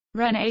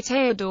René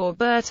Théodore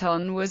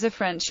Berthon was a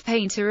French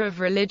painter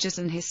of religious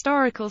and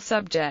historical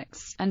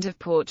subjects, and of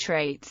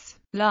portraits.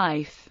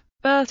 Life.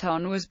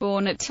 Berthon was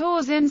born at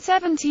Tours in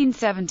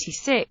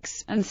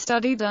 1776, and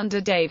studied under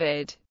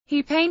David.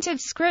 He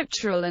painted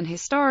scriptural and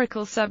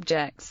historical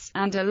subjects,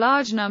 and a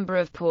large number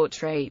of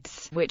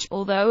portraits, which,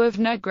 although of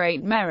no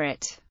great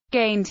merit,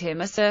 gained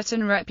him a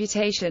certain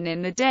reputation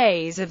in the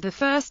days of the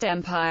First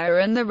Empire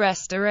and the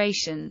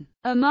Restoration.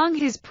 Among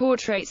his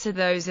portraits are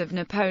those of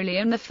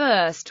Napoleon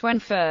I when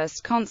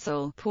first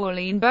consul,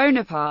 Pauline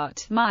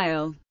Bonaparte,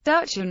 Mile,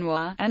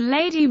 Duchesnois, and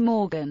Lady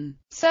Morgan.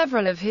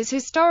 Several of his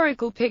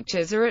historical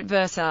pictures are at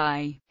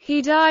Versailles.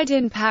 He died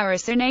in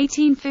Paris in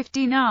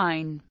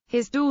 1859.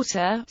 His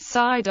daughter,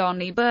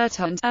 Sidonie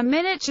Berthon, a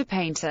miniature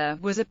painter,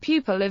 was a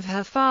pupil of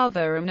her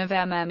father and of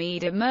Mme.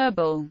 de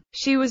Merbel.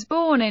 She was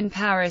born in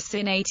Paris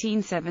in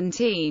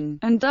 1817,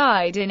 and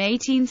died in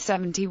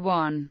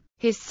 1871.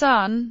 His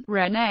son,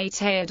 René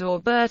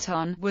Théodore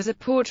Berthon, was a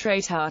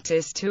portrait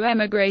artist who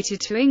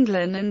emigrated to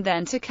England and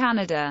then to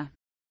Canada.